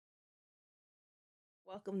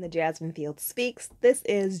Welcome to Jasmine Fields Speaks. This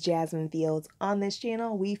is Jasmine Fields. On this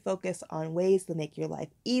channel, we focus on ways to make your life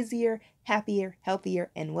easier, happier,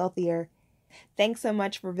 healthier, and wealthier. Thanks so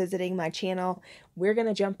much for visiting my channel. We're going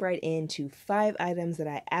to jump right into 5 items that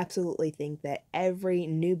I absolutely think that every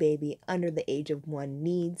new baby under the age of 1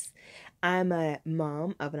 needs. I'm a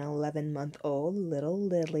mom of an 11-month-old little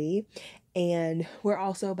Lily, and we're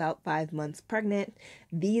also about 5 months pregnant.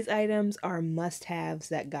 These items are must-haves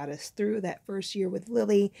that got us through that first year with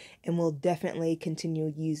Lily, and we'll definitely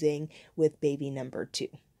continue using with baby number 2.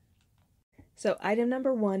 So item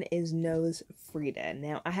number 1 is nose Frida.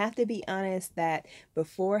 Now, I have to be honest that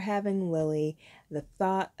before having Lily, the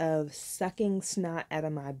thought of sucking snot out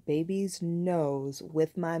of my baby's nose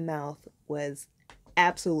with my mouth was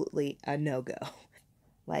absolutely a no-go.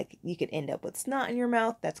 Like, you could end up with snot in your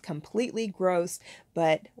mouth. That's completely gross.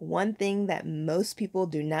 But one thing that most people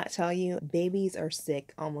do not tell you, babies are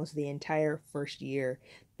sick almost the entire first year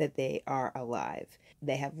that they are alive.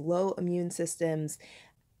 They have low immune systems.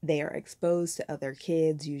 They are exposed to other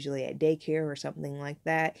kids, usually at daycare or something like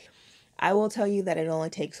that. I will tell you that it only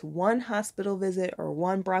takes one hospital visit or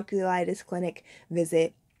one bronchiolitis clinic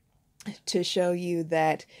visit to show you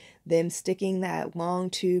that them sticking that long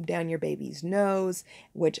tube down your baby's nose,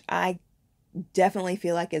 which I definitely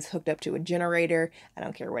feel like is hooked up to a generator. I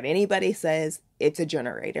don't care what anybody says, it's a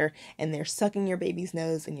generator, and they're sucking your baby's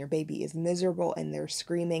nose and your baby is miserable and they're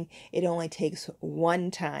screaming. It only takes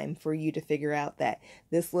one time for you to figure out that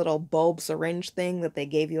this little bulb syringe thing that they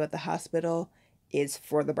gave you at the hospital is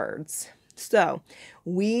for the birds. So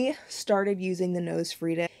we started using the nose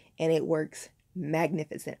Frida, and it works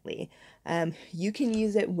magnificently. You can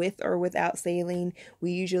use it with or without saline.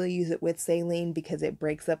 We usually use it with saline because it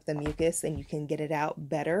breaks up the mucus and you can get it out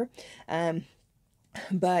better.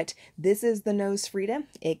 But this is the nose Frida.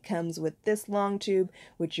 It comes with this long tube,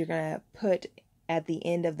 which you're going to put at the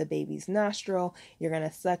end of the baby's nostril. You're going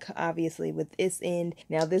to suck obviously with this end.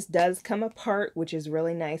 Now this does come apart, which is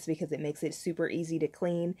really nice because it makes it super easy to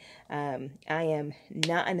clean. I am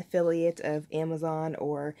not an affiliate of Amazon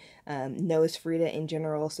or Nose Frida in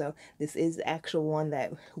general, so this is the actual one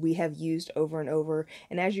that we have used over and over.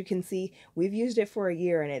 And as you can see, we've used it for a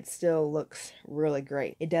year and it still looks really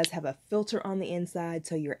great. It does have a filter on the inside,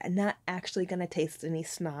 so you're not actually going to taste any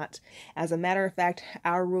snot. As a matter of fact,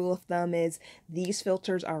 our rule of thumb is these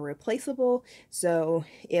filters are replaceable, so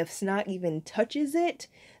if snot even touches it,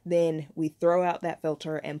 then we throw out that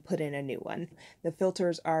filter and put in a new one. The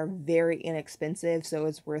filters are very inexpensive, so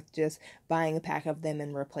it's worth just buying a pack of them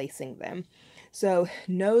and replacing them. So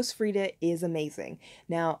nose Frida is amazing.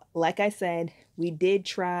 Now, like I said, we did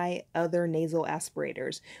try other nasal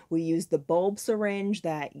aspirators. We used the bulb syringe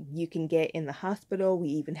that you can get in the hospital. We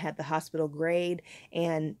even had the hospital grade,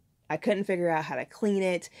 and I couldn't figure out how to clean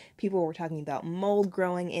it. People were talking about mold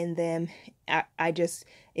growing in them.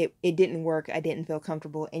 It didn't work. I didn't feel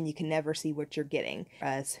comfortable, and you can never see what you're getting.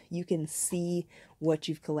 As you can see what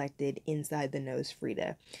you've collected inside the nose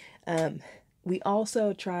Frida. We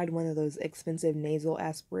also tried one of those expensive nasal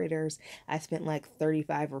aspirators. I spent like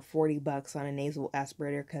 35 or 40 bucks on a nasal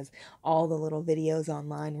aspirator because all the little videos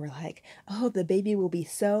online were like, oh, the baby will be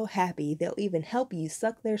so happy. They'll even help you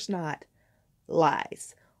suck their snot.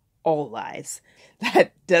 Lies. All lies.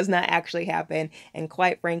 That does not actually happen, and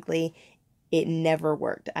quite frankly, it never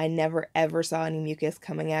worked. I never ever saw any mucus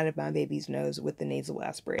coming out of my baby's nose with the nasal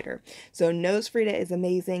aspirator. So nose Frida is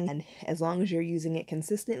amazing, and as long as you're using it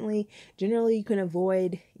consistently, generally you can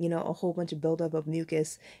avoid, a whole bunch of buildup of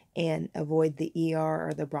mucus and avoid the ER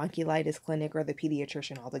or the bronchiolitis clinic or the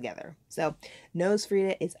pediatrician altogether. So nose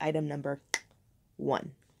Frida is item number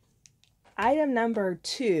 1. Item number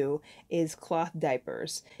 2 is cloth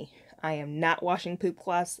diapers. I am not washing poop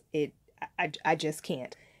cloths. I just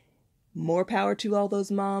can't. More power to all those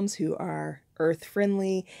moms who are earth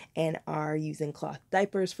friendly and are using cloth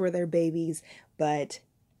diapers for their babies, but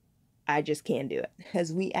I just can't do it,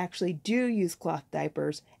 because we actually do use cloth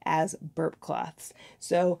diapers as burp cloths.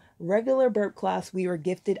 So regular burp cloths, we were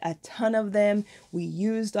gifted a ton of them. We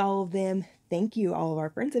used all of them. Thank you, all of our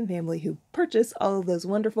friends and family who purchased all of those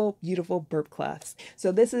wonderful, beautiful burp cloths.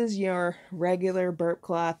 So this is your regular burp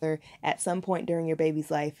cloth, or at some point during your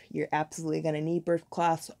baby's life, you're absolutely going to need burp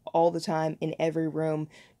cloths all the time in every room.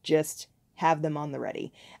 Just have them on the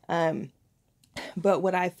ready. But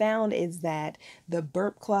what I found is that the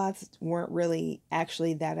burp cloths weren't really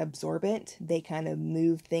actually that absorbent. They kind of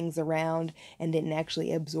moved things around and didn't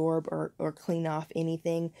actually absorb or clean off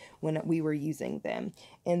anything when we were using them.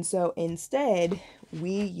 And so instead,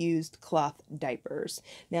 we used cloth diapers.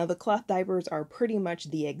 Now the cloth diapers are pretty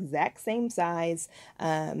much the exact same size,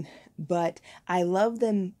 but I love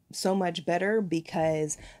them so much better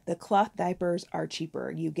because the cloth diapers are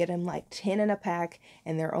cheaper. You get them like 10 in a pack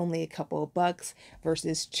and they're only a couple of bucks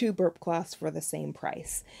versus 2 burp cloths for the same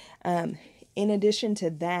price. In addition to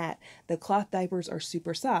that, the cloth diapers are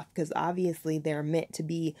super soft because obviously they're meant to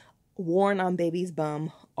be worn on baby's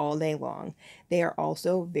bum all day long. They are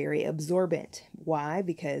also very absorbent. Why?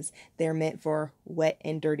 Because they're meant for wet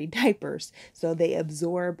and dirty diapers. So they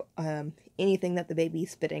absorb anything that the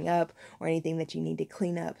baby's spitting up or anything that you need to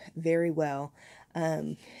clean up very well.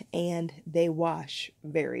 And they wash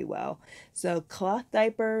very well. So cloth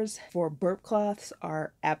diapers for burp cloths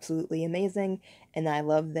are absolutely amazing, and I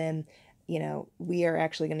love them. You know, we are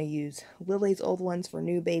actually going to use Lily's old ones for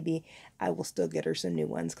new baby. I will still get her some new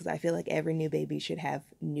ones because I feel like every new baby should have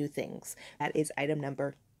new things. That is item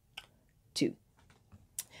number 2.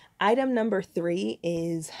 Item number 3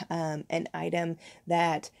 is an item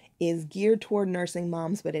that is geared toward nursing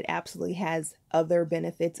moms, but it absolutely has other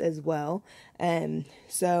benefits as well.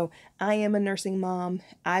 So I am a nursing mom.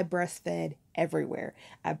 I breastfed everywhere.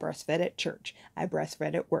 I breastfed at church. I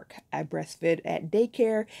breastfed at work. I breastfed at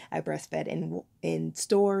daycare. I breastfed in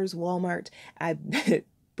stores, Walmart. I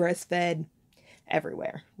breastfed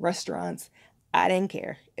everywhere. Restaurants. I didn't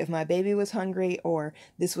care. If my baby was hungry or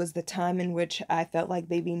this was the time in which I felt like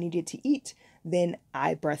baby needed to eat, then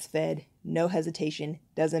I breastfed. No hesitation.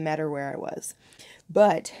 Doesn't matter where I was.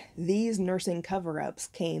 But these nursing cover-ups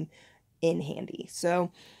came in handy.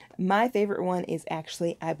 So my favorite one is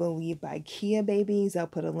actually, I believe, by Kia Babies. I'll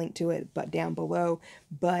put a link to it down below.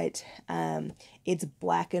 But it's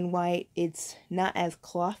black and white. It's not as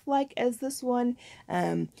cloth-like as this one,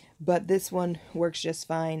 but this one works just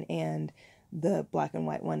fine. And the black and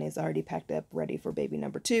white one is already packed up, ready for baby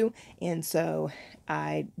number 2. And so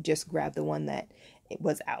I just grabbed the one that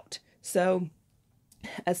was out. So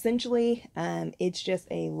essentially, it's just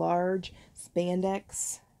a large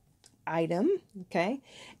spandex item, okay?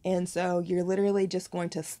 And so you're literally just going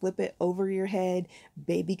to slip it over your head.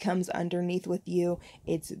 Baby comes underneath with you.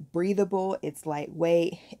 It's breathable, it's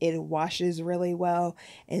lightweight, it washes really well,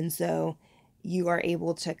 and so you are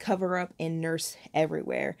able to cover up and nurse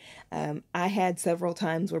everywhere. I had several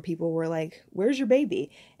times where people were like, "Where's your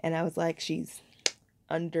baby?" And I was like, "She's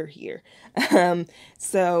under here."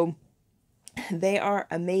 So they are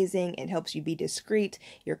amazing. It helps you be discreet.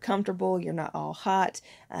 You're comfortable. You're not all hot.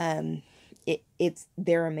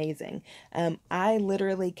 They're amazing. I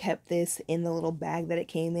literally kept this in the little bag that it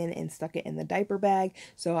came in and stuck it in the diaper bag.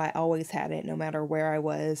 So I always had it no matter where I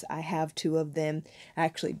was. I have 2 of them. I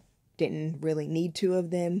actually didn't really need 2 of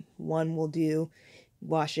them. One will do.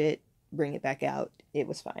 Wash it, bring it back out. It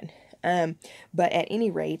was fine. But at any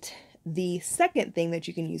rate, the second thing that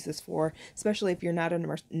you can use this for, especially if you're not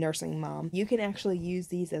a nursing mom, you can actually use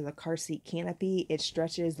these as a car seat canopy. It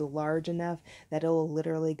stretches large enough that it'll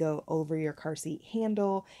literally go over your car seat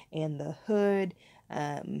handle and the hood,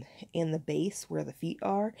 and the base where the feet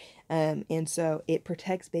are. And so it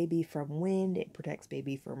protects baby from wind, it protects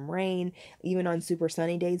baby from rain. Even on super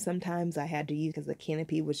sunny days, sometimes I had to use because the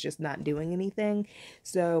canopy was just not doing anything.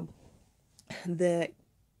 So the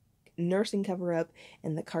nursing cover-up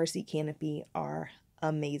and the car seat canopy are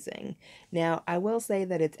amazing. Now, I will say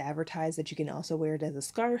that it's advertised that you can also wear it as a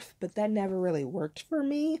scarf, but that never really worked for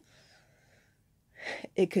me.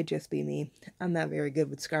 It could just be me. I'm not very good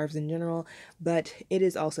with scarves in general, but it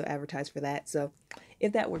is also advertised for that. So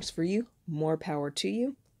if that works for you, more power to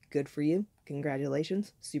you. Good for you.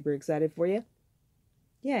 Congratulations. Super excited for you.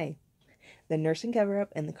 Yay. The nursing cover-up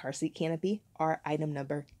and the car seat canopy are item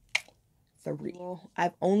number 3.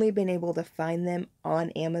 I've only been able to find them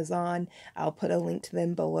on Amazon. I'll put a link to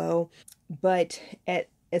them below. But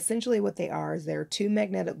essentially what they are is they're 2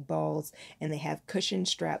 magnetic balls, and they have cushion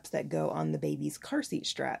straps that go on the baby's car seat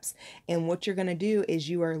straps. And what you're going to do is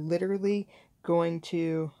you are literally going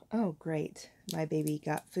to, oh great, my baby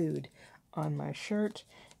got food on my shirt,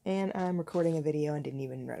 and I'm recording a video and didn't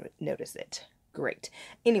even notice it. Great.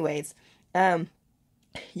 Anyways,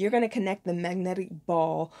 you're going to connect the magnetic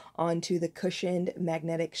ball onto the cushioned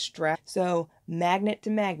magnetic strap. So magnet to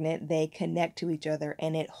magnet, they connect to each other,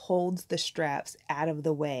 and it holds the straps out of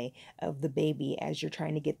the way of the baby as you're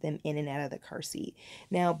trying to get them in and out of the car seat.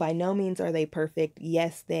 Now, by no means are they perfect.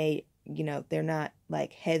 Yes, they're not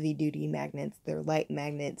like heavy duty magnets. They're light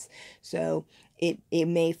magnets. So it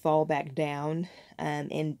may fall back down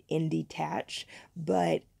and detach,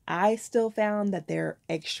 but I still found that they're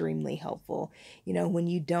extremely helpful. You know, when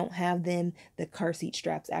you don't have them, the car seat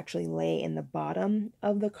straps actually lay in the bottom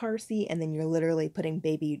of the car seat, and then you're literally putting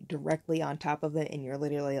baby directly on top of it, and you're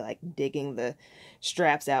literally like digging the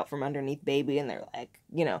straps out from underneath baby, and they're like,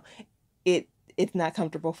 you know, it's not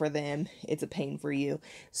comfortable for them. It's a pain for you.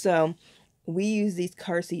 So we use these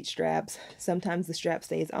car seat straps. Sometimes the strap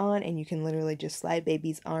stays on and you can literally just slide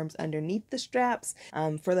baby's arms underneath the straps.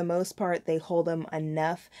 For the most part, they hold them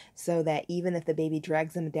enough so that even if the baby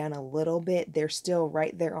drags them down a little bit, they're still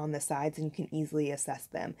right there on the sides and you can easily assess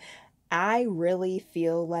them. I really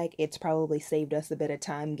feel like it's probably saved us a bit of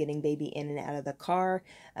time getting baby in and out of the car,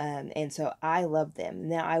 and so I love them.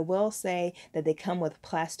 Now, I will say that they come with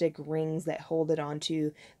plastic rings that hold it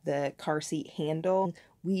onto the car seat handle.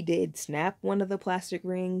 We did snap one of the plastic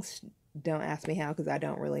rings. Don't ask me how because I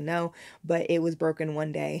don't really know, but it was broken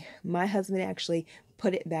one day. My husband actually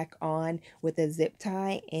put it back on with a zip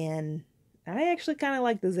tie, and I actually kind of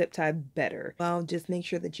like the zip tie better. Well, just make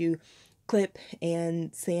sure that you clip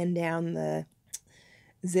and sand down the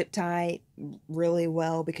zip tie really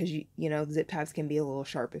well, because you know zip ties can be a little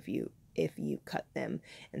sharp if you cut them,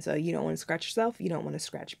 and so you don't want to scratch yourself, you don't want to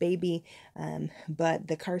scratch baby. But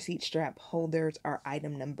the car seat strap holders are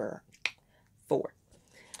item number 4.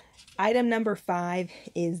 Item number 5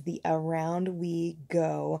 is the Around We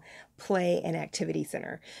Go Play and Activity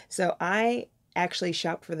Center. So I actually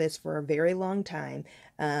shopped for this for a very long time.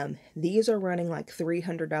 These are running like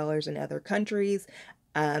 $300 in other countries.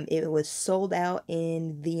 It was sold out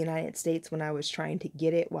in the United States when I was trying to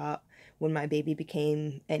get it when my baby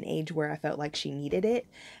became an age where I felt like she needed it.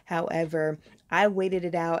 However, I waited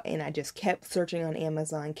it out and I just kept searching on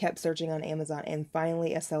Amazon, and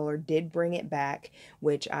finally a seller did bring it back,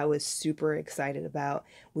 which I was super excited about.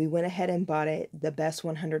 We went ahead and bought it, the best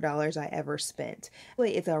 $100 I ever spent.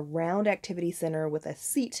 It's a round activity center with a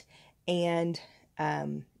seat and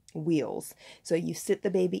wheels. So you sit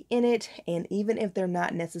the baby in it, and even if they're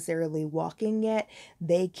not necessarily walking yet,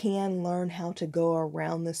 they can learn how to go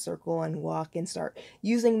around the circle and walk and start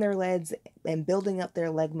using their legs and building up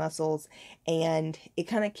their leg muscles. And it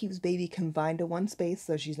kind of keeps baby confined to one space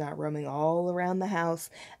so she's not roaming all around the house.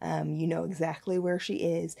 You know exactly where she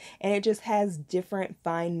is, and it just has different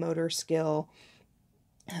fine motor skill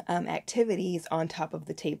activities on top of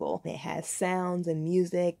the table. It has sounds and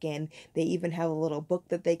music, and they even have a little book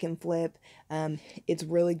that they can flip. It's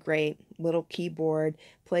really great. Little keyboard,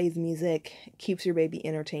 plays music, keeps your baby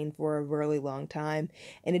entertained for a really long time.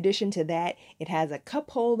 In addition to that, it has a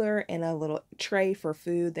cup holder and a little tray for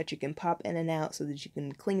food that you can pop in and out so that you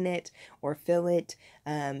can clean it or fill it.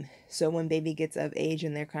 So when baby gets of age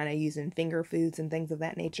and they're kind of using finger foods and things of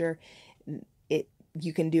that nature,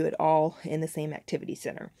 you can do it all in the same activity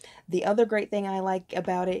center. The other great thing I like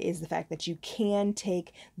about it is the fact that you can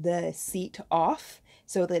take the seat off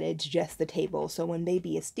so that it's just the table. So when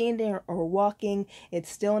baby is standing or walking, it's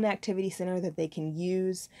still an activity center that they can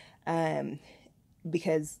use,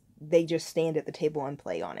 because they just stand at the table and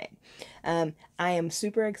play on it. I am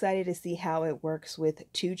super excited to see how it works with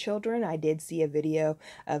 2 children. I did see a video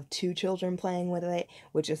of 2 children playing with it,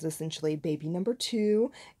 which is essentially baby number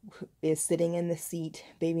 2 is sitting in the seat.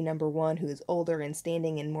 Baby number 1, who is older and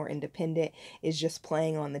standing and more independent, is just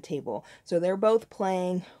playing on the table. So they're both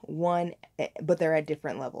playing one, but they're at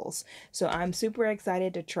different levels. So I'm super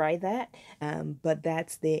excited to try that. But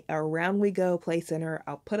that's the Around We Go Play Center.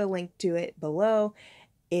 I'll put a link to it below.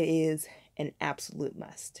 It is an absolute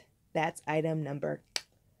must. That's item number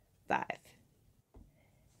 5.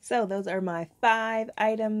 So those are my 5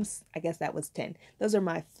 items. I guess that was 10. Those are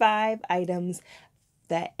my 5 items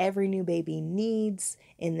that every new baby needs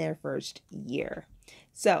in their first year.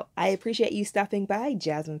 So I appreciate you stopping by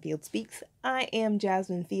Jasmine Fields Speaks. I am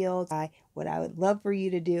Jasmine Fields. What I would love for you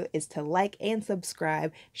to do is to like and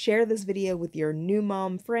subscribe. Share this video with your new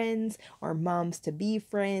mom friends or moms-to-be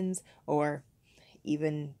friends, or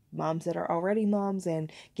even moms that are already moms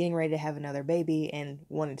and getting ready to have another baby and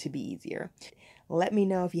want it to be easier. Let me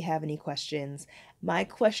know if you have any questions. My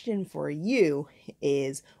question for you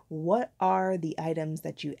is, what are the items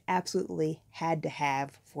that you absolutely had to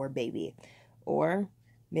have for baby? Or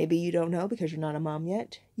maybe you don't know because you're not a mom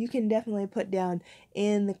yet. You can definitely put down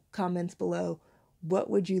in the comments below, what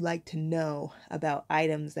would you like to know about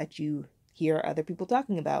items that you hear other people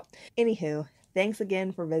talking about? Anywho, thanks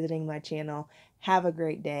again for visiting my channel. Have a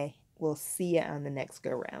great day. We'll see you on the next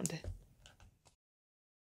go round.